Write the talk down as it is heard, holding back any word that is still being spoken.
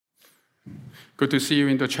Good to see you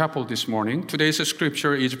in the chapel this morning. Today's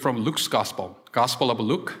scripture is from Luke's Gospel, Gospel of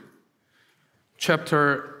Luke,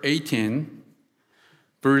 chapter 18,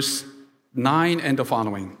 verse 9 and the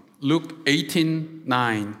following. Luke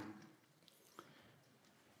 18:9.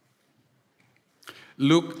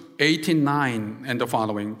 Luke 18:9 and the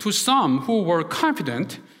following. To some who were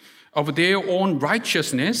confident of their own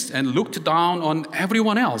righteousness and looked down on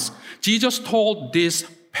everyone else, Jesus told this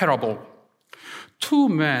parable. Two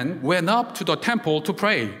men went up to the temple to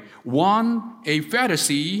pray, one a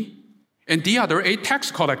Pharisee and the other a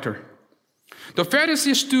tax collector. The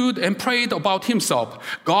Pharisee stood and prayed about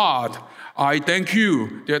himself, God, I thank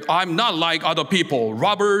you that I'm not like other people,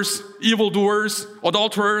 robbers, evildoers,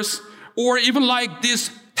 adulterers, or even like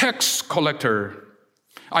this tax collector.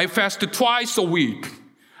 I fast twice a week.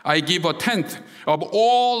 I give a tenth of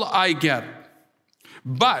all I get.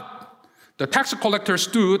 But the tax collector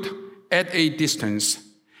stood at a distance.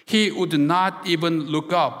 He would not even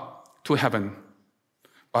look up to heaven,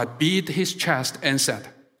 but beat his chest and said,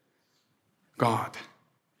 God,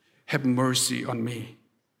 have mercy on me,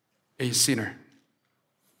 a sinner.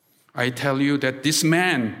 I tell you that this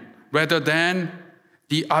man, rather than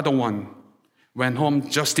the other one, went home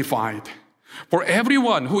justified. For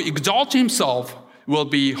everyone who exalts himself will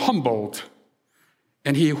be humbled,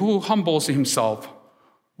 and he who humbles himself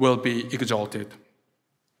will be exalted.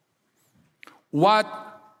 What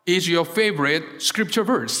is your favorite scripture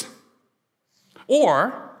verse?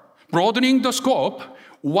 Or, broadening the scope,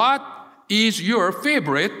 what is your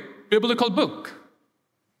favorite biblical book?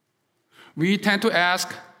 We tend to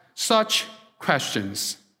ask such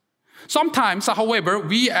questions. Sometimes, however,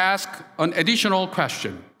 we ask an additional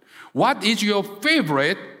question. What is your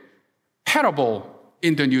favorite parable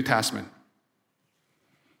in the New Testament?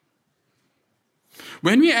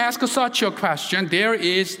 When we ask such a question, there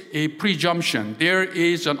is a presumption, there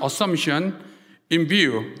is an assumption in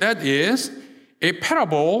view. That is, a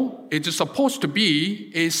parable is supposed to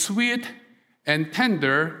be a sweet and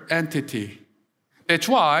tender entity. That's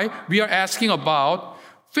why we are asking about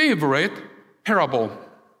favorite parable.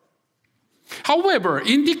 However,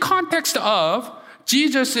 in the context of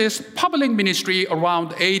Jesus' public ministry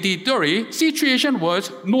around AD 30, situation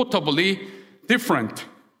was notably different.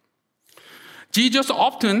 Jesus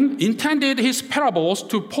often intended his parables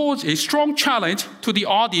to pose a strong challenge to the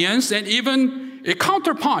audience and even a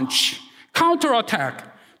counterattack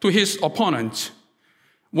to his opponents.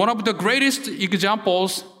 One of the greatest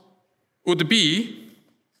examples would be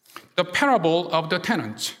the parable of the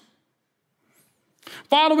tenants.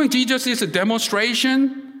 Following Jesus'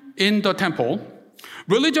 demonstration in the temple,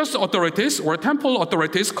 religious authorities or temple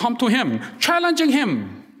authorities come to him, challenging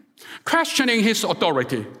him, questioning his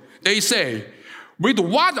authority. They say, with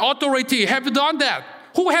what authority have you done that?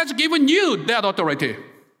 Who has given you that authority?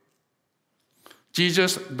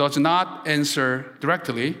 Jesus does not answer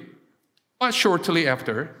directly, but shortly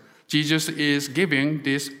after, Jesus is giving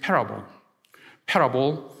this parable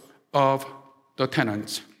of the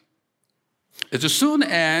tenants. As soon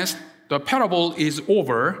as the parable is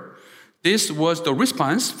over, this was the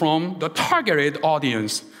response from the targeted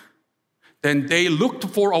audience. Then they looked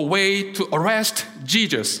for a way to arrest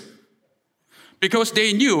Jesus, because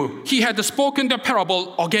they knew he had spoken the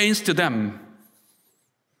parable against them.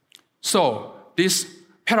 So this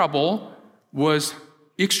parable was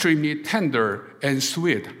extremely tender and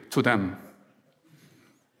sweet to them.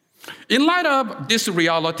 In light of this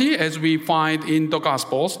reality, as we find in the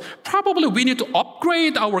Gospels, probably we need to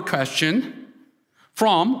upgrade our question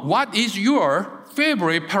from what is your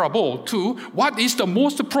favorite parable to what is the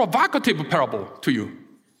most provocative parable to you.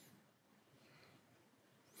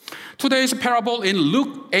 Today's parable in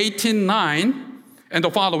Luke 18:9 and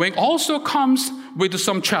the following also comes with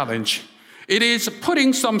some challenge. It is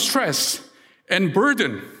putting some stress and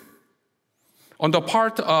burden on the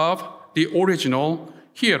part of the original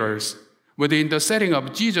hearers within the setting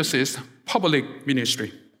of Jesus' public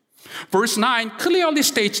ministry. Verse 9 clearly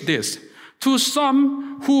states this: to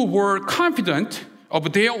some who were confident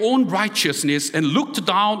of their own righteousness and looked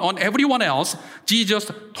down on everyone else, Jesus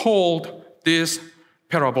told this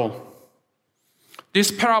parable. This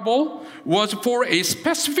parable was for a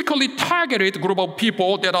specifically targeted group of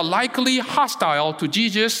people that are likely hostile to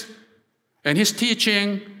Jesus and his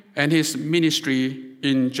teaching and his ministry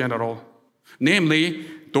in general. Namely,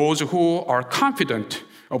 those who are confident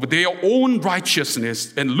of their own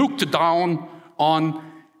righteousness and looked down on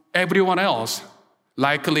everyone else,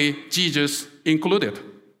 likely Jesus included.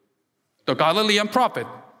 The Galilean prophet,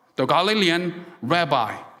 the Galilean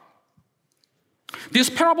rabbi. This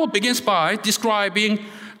parable begins by describing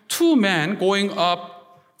two men going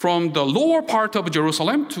up from the lower part of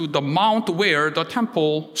Jerusalem to the mount where the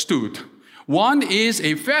temple stood. One is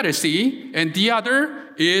a Pharisee, and the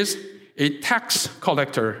other is a tax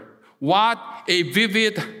collector. What a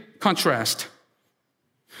vivid contrast.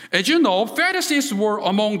 As you know, Pharisees were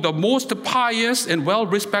among the most pious and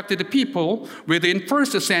well-respected people within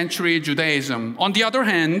first century Judaism. On the other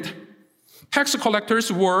hand, tax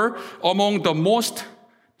collectors were among the most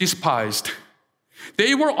despised.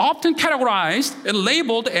 They were often categorized and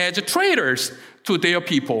labeled as traitors to their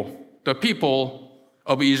people, the people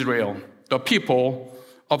of Israel, the people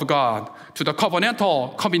of God, to the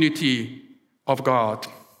covenantal community of God.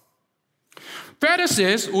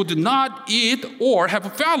 Pharisees would not eat or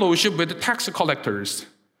have fellowship with tax collectors.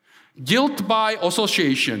 Guilt by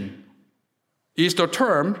association is the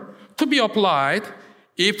term to be applied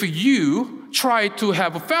if you try to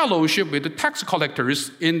have fellowship with the tax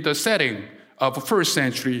collectors in the setting of first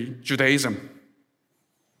century Judaism.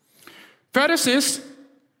 Pharisees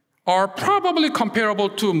are probably comparable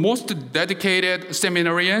to most dedicated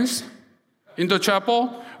seminarians in the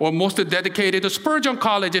chapel, or most dedicated Spurgeon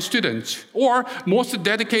College students, or most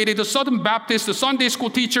dedicated Southern Baptist Sunday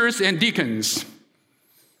school teachers and deacons.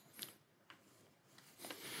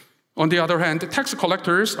 On the other hand, tax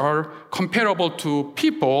collectors are comparable to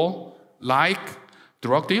people like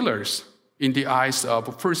drug dealers in the eyes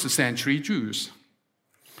of first century Jews.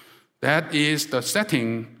 That is the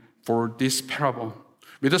setting for this parable.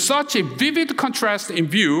 With such a vivid contrast in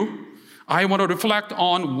view, I want to reflect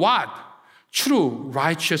on what true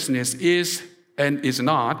righteousness is and is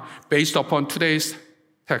not based upon today's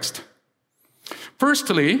text.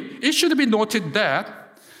 Firstly, it should be noted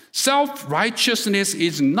that self-righteousness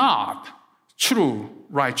is not true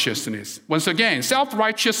righteousness. Once again,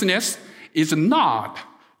 self-righteousness is not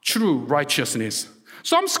true righteousness.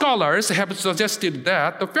 Some scholars have suggested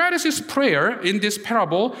that the Pharisees' prayer in this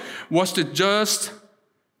parable was just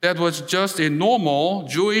a normal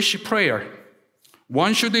Jewish prayer.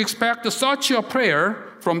 One should expect such a prayer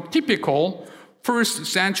from typical first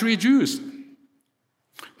century Jews.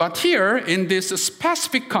 But here, in this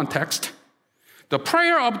specific context, the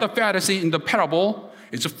prayer of the Pharisee in the parable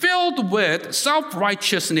is filled with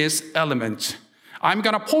self-righteousness elements. I'm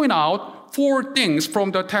going to point out 4 things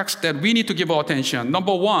from the text that we need to give our attention.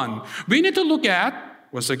 Number 1, we need to look at,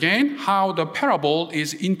 once again, how the parable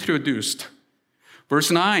is introduced.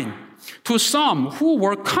 Verse 9, to some who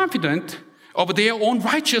were confident of their own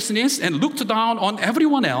righteousness and looked down on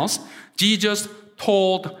everyone else, Jesus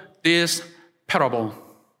told this parable.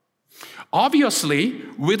 Obviously,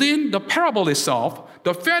 within the parable itself,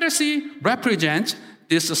 the Pharisee represents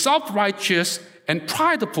this self-righteous and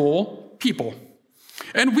prideful people.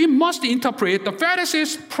 And we must interpret the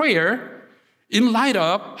Pharisee's prayer in light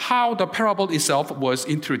of how the parable itself was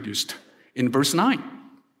introduced in verse 9.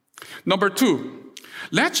 Number 2,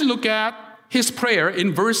 let's look at his prayer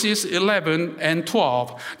in verses 11 and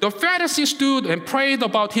 12. The Pharisee stood and prayed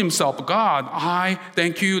about himself. God, I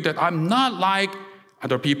thank you that I'm not like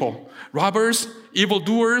other people, robbers,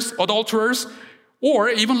 evildoers, adulterers, or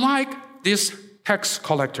even like this tax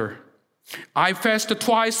collector. I fast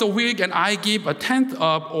twice a week and I give 1/10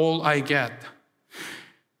 of all I get.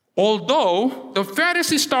 Although the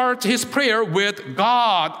Pharisee starts his prayer with,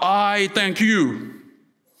 God, I thank you,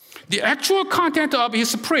 the actual content of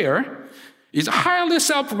his prayer is highly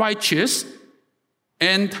self-righteous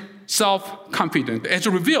and self-confident, as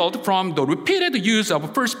revealed from the repeated use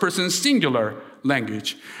of first-person singular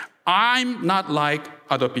language. I'm not like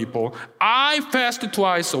other people. I fast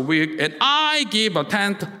twice a week, and I give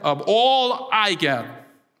 1/10 of all I get.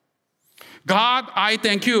 God, I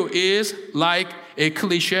thank you is like a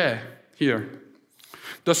cliche here.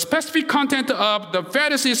 The specific content of the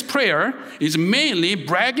Pharisee's prayer is mainly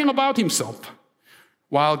bragging about himself.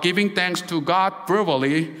 While giving thanks to God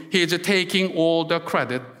verbally, he is taking all the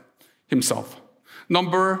credit himself.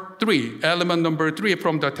 Element number 3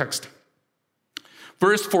 from the text.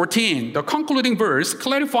 Verse 14, the concluding verse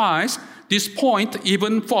clarifies this point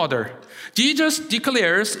even further. Jesus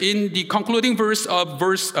declares in the concluding verse of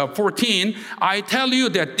verse 14, I tell you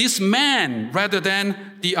that this man rather than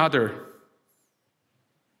the other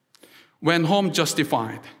went home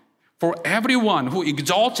justified. For everyone who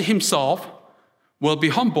exalts himself will be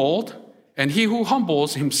humbled, and he who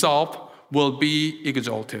humbles himself will be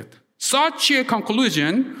exalted. Such a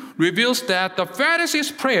conclusion reveals that the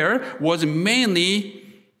Pharisees' prayer was mainly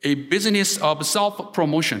a business of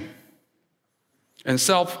self-promotion and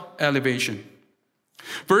self-elevation.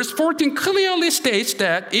 Verse 14 clearly states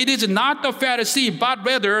that it is not the Pharisee, but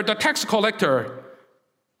rather the tax collector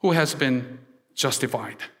who has been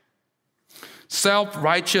justified.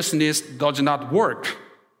 Self-righteousness does not work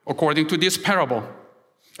according to this parable,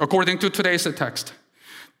 according to today's text.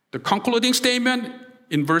 The concluding statement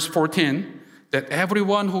in verse 14, that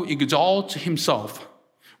everyone who exalts himself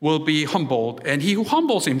will be humbled, and he who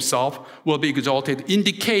humbles himself will be exalted,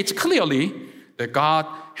 indicates clearly that God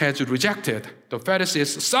has rejected the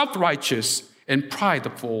Pharisees' self-righteous and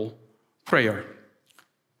prideful prayer.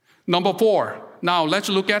 Number 4, now let's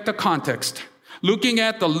look at the context. Looking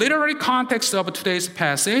at the literary context of today's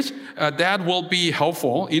passage, that will be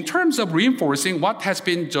helpful in terms of reinforcing what has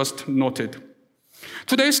been just noted.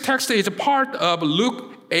 Today's text is a part of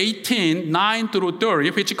Luke 18, 9 through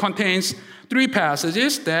 30, which contains 3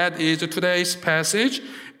 passages. That is today's passage,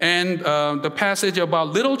 and the passage about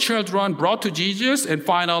little children brought to Jesus, and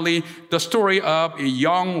finally, the story of a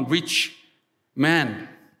young rich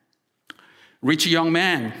young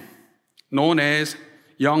man, known as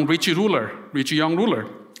young young ruler.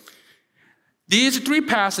 These 3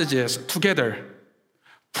 passages together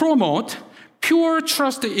promote pure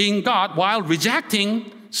trust in God while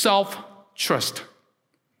rejecting self-trust.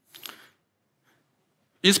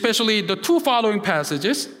 Especially the 2 following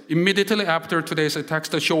passages immediately after today's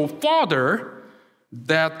text show further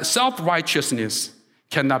that self-righteousness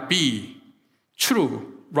cannot be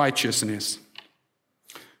true righteousness.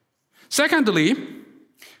 Secondly,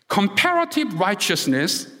 comparative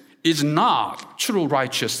righteousness is not true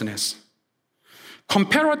righteousness.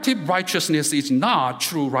 Comparative righteousness is not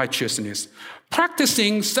true righteousness.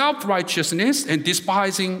 Practicing self-righteousness and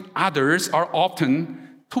despising others are often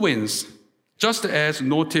twins, just as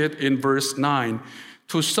noted in verse 9.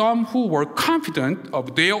 To some who were confident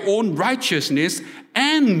of their own righteousness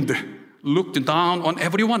and looked down on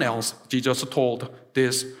everyone else, Jesus told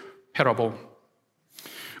this parable.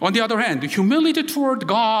 On the other hand, humility toward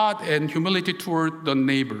God and humility toward the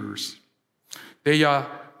neighbors, they are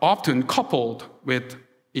often coupled with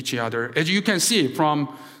each other, as you can see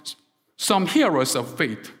from some heroes of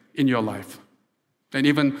faith in your life, and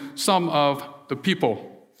even some of the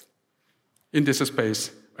people in this space,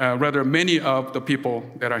 rather many of the people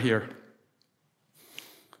that are here.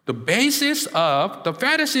 The basis of the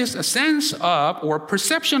Pharisees' sense of or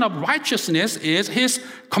perception of righteousness is his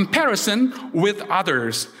comparison with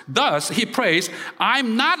others. Thus, he prays,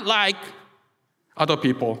 I'm not like other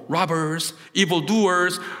people, robbers,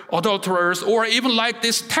 evildoers, adulterers, or even like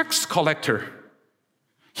this tax collector.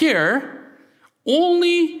 Here,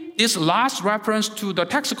 only this last reference to the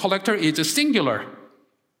tax collector is singular.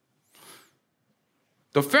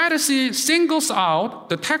 The Pharisee singles out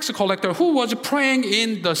the tax collector who was praying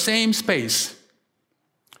in the same space,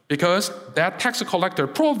 because that tax collector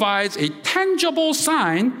provides a tangible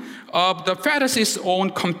sign of the Pharisee's own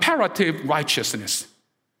comparative righteousness.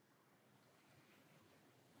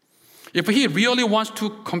 If he really wants to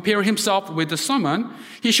compare himself with someone,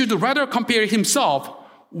 he should rather compare himself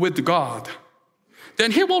with God.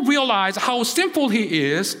 Then he will realize how sinful he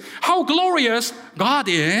is, how glorious God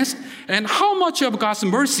is, and how much of God's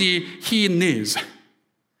mercy he needs.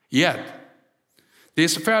 Yet,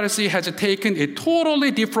 this Pharisee has taken a totally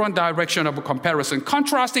different direction of comparison,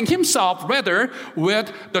 contrasting himself rather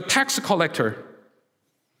with the tax collector,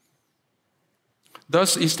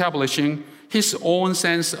 thus establishing his own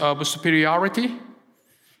sense of superiority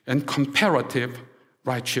and comparative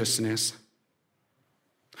righteousness.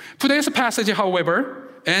 Today's passage, however,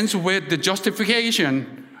 ends with the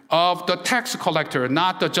justification of the tax collector,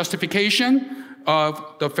 not the justification of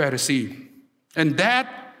the Pharisee. And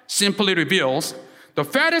that simply reveals the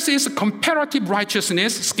Pharisee's comparative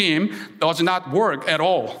righteousness scheme does not work at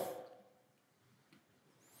all.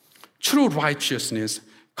 True righteousness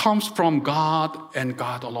comes from God and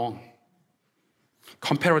God alone.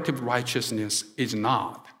 Comparative righteousness is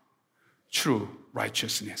not true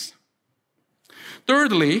righteousness.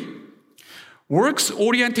 Thirdly,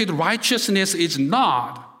 works-oriented righteousness is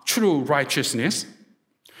not true righteousness.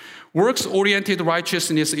 Works-oriented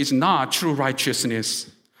righteousness is not true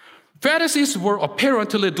righteousness. Pharisees were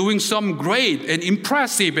apparently doing some great and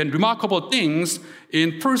impressive and remarkable things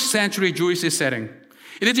in first century Jewish setting.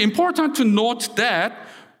 It is important to note that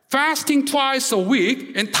fasting twice a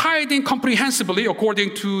week and tithing comprehensively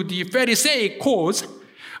according to the Pharisaic codes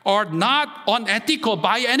are not unethical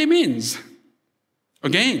by any means.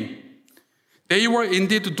 Again, they were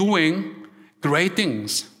indeed doing great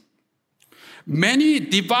things. Many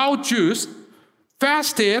devout Jews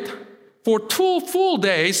fasted for 2 full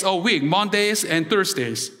days a week, Mondays and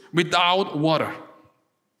Thursdays, without water.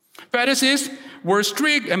 Pharisees were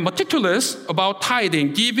strict and meticulous about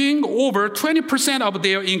tithing, giving over 20% of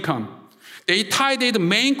their income. They tithed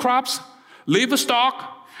main crops,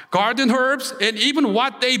 livestock, garden herbs, and even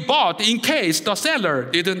what they bought in case the seller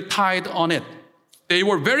didn't tithe on it. They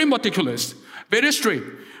were very meticulous, very strict,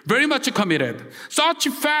 very much committed. Such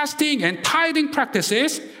fasting and tithing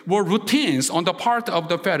practices were routines on the part of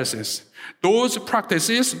the Pharisees. Those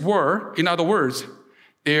practices were, in other words,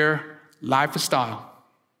 their lifestyle,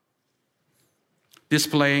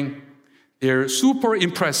 displaying their super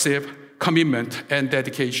impressive commitment and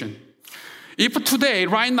dedication. If today,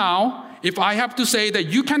 right now, if I have to say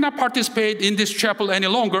that you cannot participate in this chapel any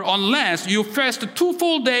longer unless you fast 2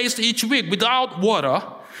 full days each week without water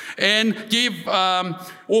and give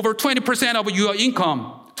over 20% of your income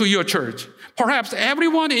to your church, perhaps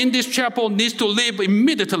everyone in this chapel needs to leave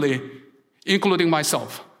immediately, including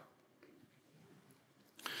myself.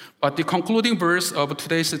 But the concluding verse of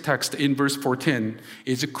today's text in verse 14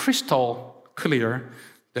 is crystal clear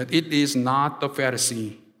that it is not the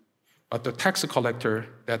Pharisee, but the tax collector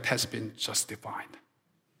that has been justified.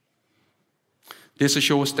 This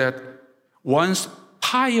shows that one's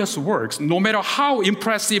pious works, no matter how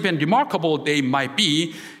impressive and remarkable they might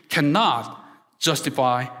be, cannot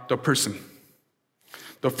justify the person.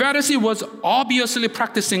 The Pharisee was obviously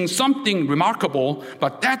practicing something remarkable,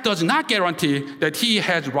 but that does not guarantee that he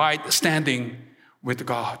has right standing with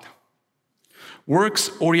God.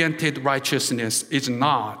 Works-oriented righteousness is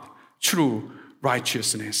not true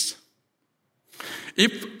righteousness.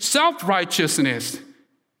 If self-righteousness,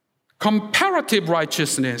 comparative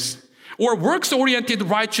righteousness, or works-oriented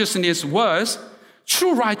righteousness was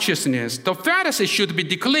true righteousness, the Pharisee should be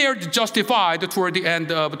declared justified toward the end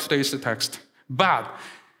of today's text. But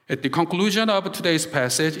at the conclusion of today's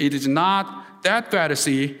passage, it is not that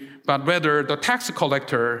Pharisee, but rather the tax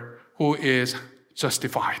collector who is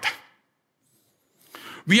justified.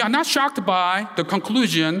 We are not shocked by the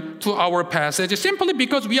conclusion to our passage simply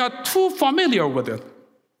because we are too familiar with it.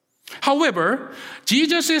 However,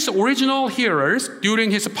 Jesus' original hearers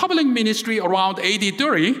during his public ministry around AD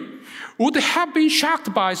 30 would have been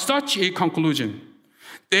shocked by such a conclusion.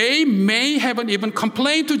 They may have even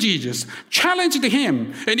complained to Jesus, challenged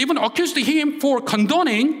him, and even accused him for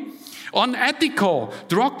condoning unethical,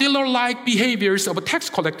 drug dealer-like behaviors of tax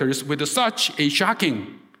collectors with such a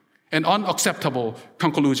shocking and unacceptable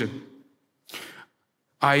conclusion.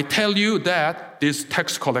 I tell you that this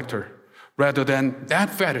tax collector, rather than that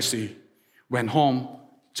Pharisee, went home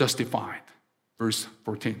justified. Verse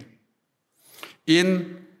 14.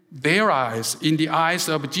 In their eyes, in the eyes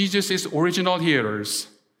of Jesus' original hearers,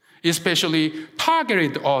 especially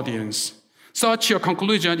targeted audience, such a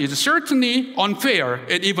conclusion is certainly unfair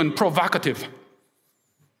and even provocative.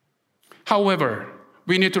 However,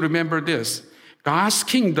 we need to remember this. God's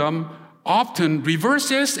kingdom often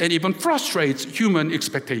reverses and even frustrates human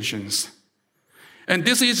expectations. And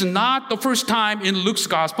this is not the first time in Luke's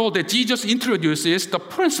gospel that Jesus introduces the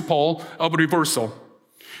principle of reversal.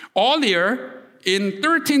 Earlier, in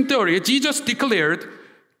 1330, Jesus declared,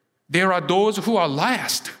 there are those who are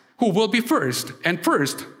last, who will be first, and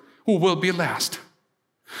first, who will be last.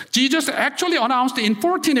 Jesus actually announced in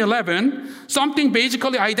 1411 something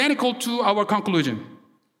basically identical to our conclusion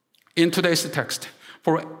in today's text.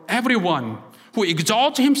 For everyone who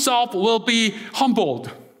exalts himself will be humbled,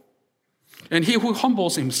 and he who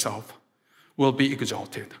humbles himself will be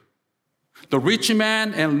exalted. The rich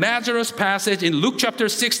man and Lazarus passage in Luke chapter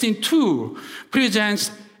 16:2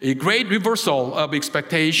 presents a great reversal of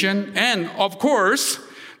expectation, and of course,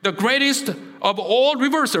 the greatest of all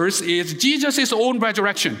reversals is Jesus' own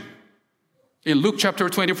resurrection in Luke chapter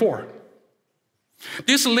 24.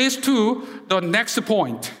 This leads to the next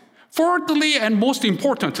point. Fourthly, and most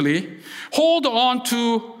importantly, hold on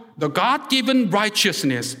to the God-given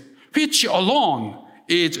righteousness, which alone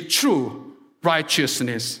is true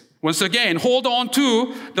righteousness. Once again, hold on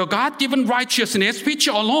to the God-given righteousness, which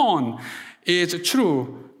alone is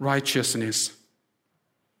true righteousness.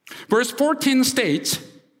 Verse 14 states,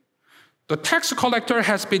 the tax collector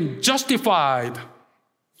has been justified,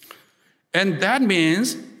 and that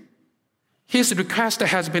means his request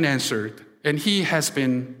has been answered, and he has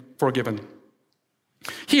been forgiven.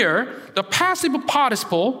 Here, the passive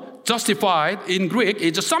participle, justified in Greek,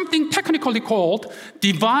 is something technically called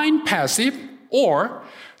divine passive or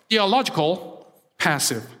theological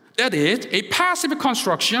passive. That is, a passive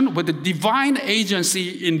construction with the divine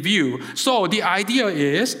agency in view. So the idea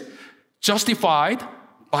is justified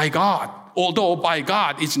by God, although by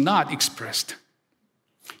God is not expressed.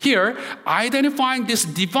 Here, identifying this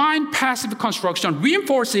divine passive construction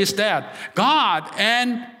reinforces that God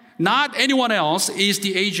and not anyone else is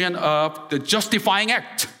the agent of the justifying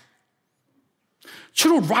act.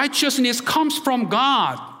 True righteousness comes from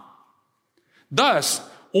God. Thus,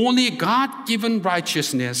 only God-given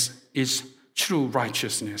righteousness is true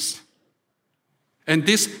righteousness. And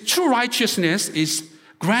this true righteousness is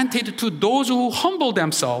granted to those who humble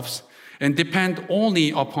themselves and depend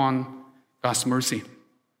only upon God's mercy.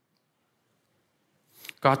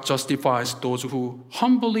 God justifies those who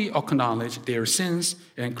humbly acknowledge their sins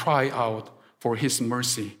and cry out for His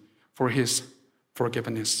mercy, for His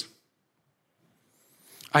forgiveness.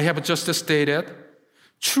 I have just stated,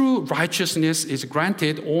 true righteousness is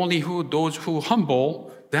granted only to those who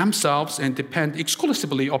humble themselves and depend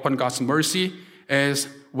exclusively upon God's mercy, as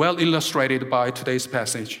well illustrated by today's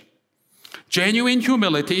passage. Genuine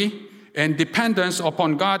humility and dependence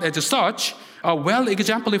upon God as such are well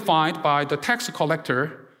exemplified by the tax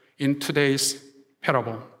collector in today's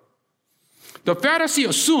parable. The Pharisee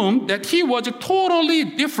assumed that he was totally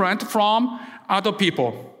different from other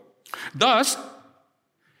people. Thus,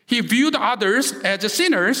 he viewed others as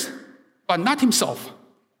sinners, but not himself.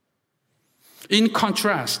 In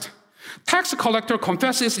contrast, tax collector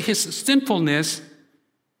confesses his sinfulness.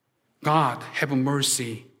 God, have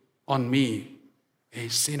mercy on me, a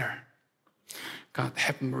sinner. God,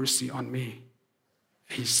 have mercy on me,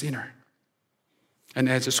 a sinner. And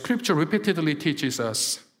as the scripture repeatedly teaches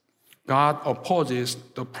us, God opposes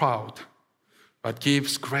the proud, but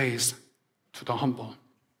gives grace to the humble.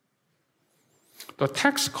 The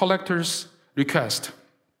tax collector's request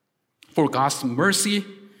for God's mercy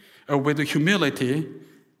with humility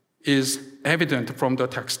is evident from the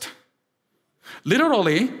text.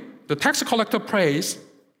 Literally, the tax collector prays,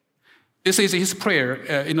 this is his prayer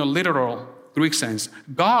in a literal Greek sense,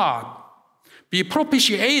 God, be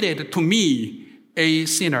propitiated to me, a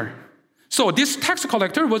sinner. So this tax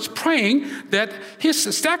collector was praying that his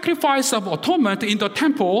sacrifice of atonement in the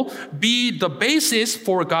temple be the basis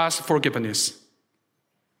for God's forgiveness.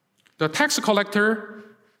 The tax collector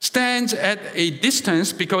stands at a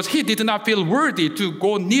distance because he did not feel worthy to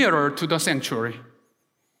go nearer to the sanctuary.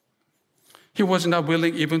 He was not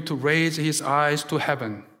willing even to raise his eyes to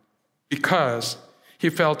heaven because he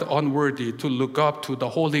felt unworthy to look up to the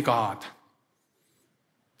holy God.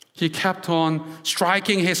 He kept on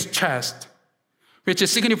striking his chest, which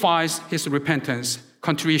signifies his repentance,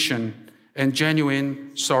 contrition, and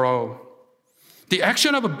genuine sorrow. The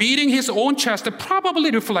action of beating his own chest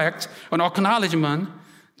probably reflects an acknowledgement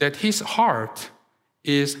that his heart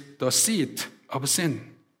is the seat of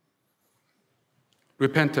sin.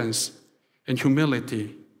 Repentance and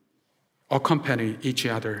humility accompany each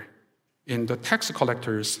other in the tax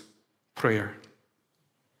collector's prayer.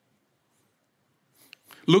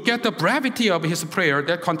 Look at the brevity of his prayer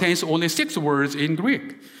that contains only 6 words in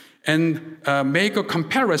Greek, and make a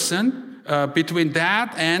comparison between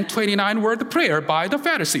that and 29-word prayer by the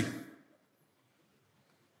Pharisee.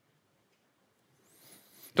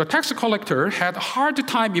 The tax collector had a hard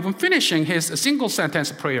time even finishing his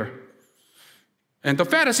single-sentence prayer. And the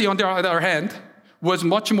Pharisee, on the other hand, was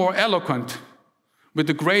much more eloquent with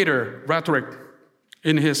the greater rhetoric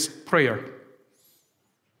in his prayer.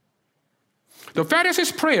 The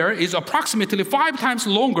Pharisee's prayer is approximately 5 times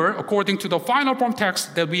longer according to the final form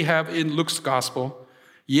text that we have in Luke's gospel.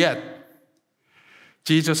 Yet,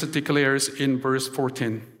 Jesus declares in verse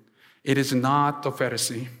 14, it is not the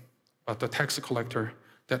Pharisee, but the tax collector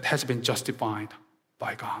that has been justified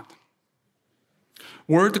by God.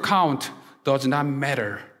 Word count does not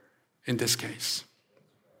matter in this case.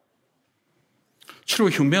 True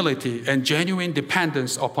humility and genuine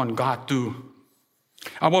dependence upon God do.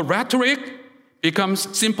 Our rhetoric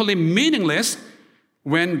becomes simply meaningless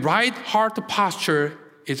when right heart posture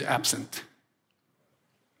is absent.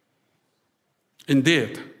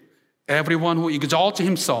 Indeed, everyone who exalts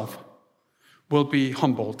himself will be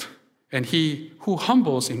humbled, and he who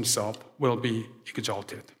humbles himself will be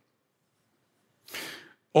exalted.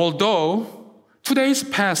 Although today's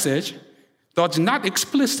passage does not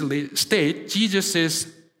explicitly state Jesus'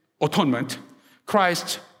 atonement,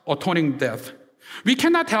 Christ's atoning death, we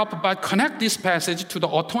cannot help but connect this passage to the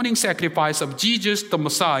atoning sacrifice of Jesus the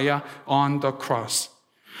Messiah on the cross.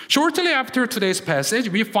 Shortly after today's passage,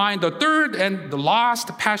 we find the third and the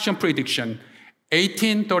last passion prediction,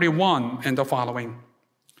 1831 and the following.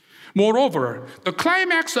 Moreover, the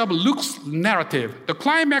climax of Luke's narrative, the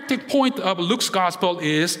climactic point of Luke's gospel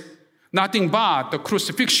is nothing but the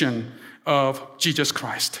crucifixion of Jesus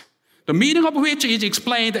Christ, the meaning of which is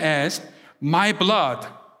explained as my blood,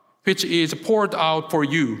 which is poured out for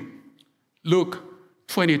you. Luke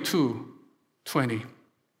 22:20.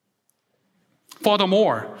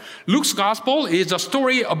 Furthermore, Luke's gospel is a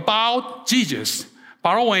story about Jesus,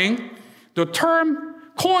 borrowing the term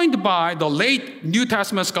coined by the late New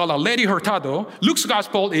Testament scholar Larry Hurtado. Luke's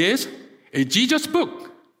gospel is a Jesus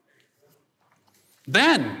book.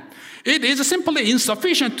 Then, it is simply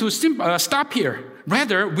insufficient to stop here.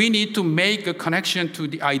 Rather, we need to make a connection to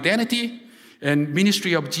the identity and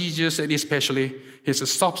ministry of Jesus, and especially his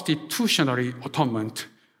substitutionary atonement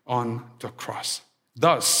on the cross.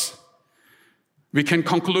 Thus, we can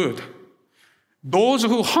conclude, those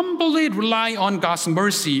who humbly rely on God's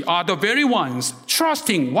mercy are the very ones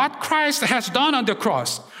trusting what Christ has done on the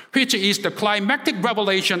cross, which is the climactic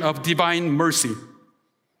revelation of divine mercy.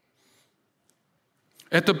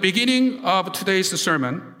 At the beginning of today's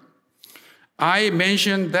sermon, I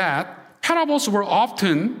mentioned that parables were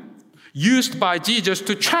often used by Jesus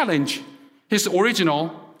to challenge his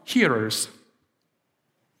original hearers.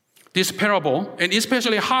 This parable, and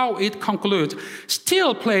especially how it concludes,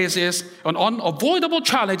 still places an unavoidable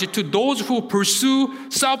challenge to those who pursue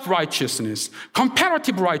self-righteousness,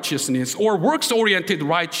 comparative righteousness, or works-oriented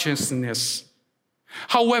righteousness.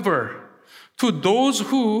 However, to those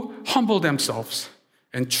who humble themselves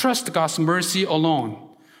and trust God's mercy alone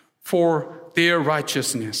for their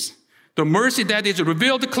righteousness, the mercy that is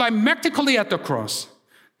revealed climactically at the cross,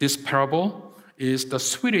 this parable is the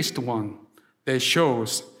sweetest one that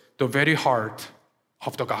shows the very heart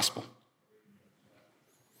of the gospel.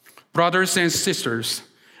 Brothers and sisters,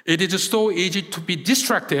 it is so easy to be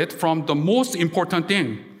distracted from the most important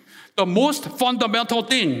thing, the most fundamental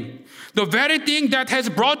thing, the very thing that has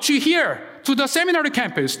brought you here to the seminary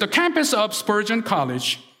campus, the campus of Spurgeon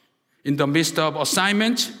College, in the midst of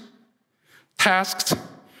assignments, tasks,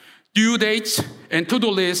 due dates, and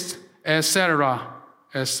to-do lists, etc.,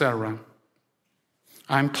 etc.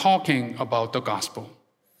 I'm talking about the gospel,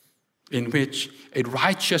 in which a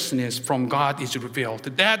righteousness from God is revealed.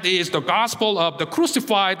 That is the gospel of the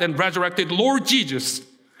crucified and resurrected Lord Jesus.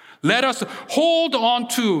 Let us hold on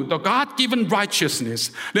to the God-given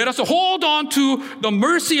righteousness. Let us hold on to the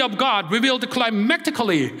mercy of God revealed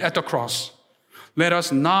climactically at the cross. Let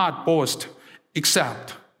us not boast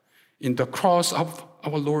except in the cross of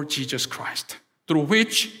our Lord Jesus Christ, through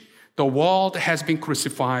which the world has been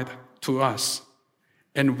crucified to us,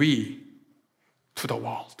 and we to the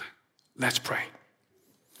world. Let's pray.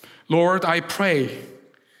 Lord, I pray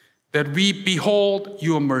that we behold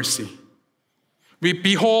your mercy. We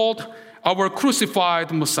behold our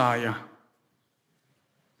crucified Messiah.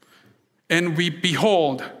 And we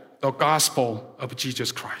behold the gospel of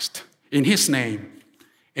Jesus Christ. In his name,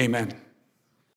 amen.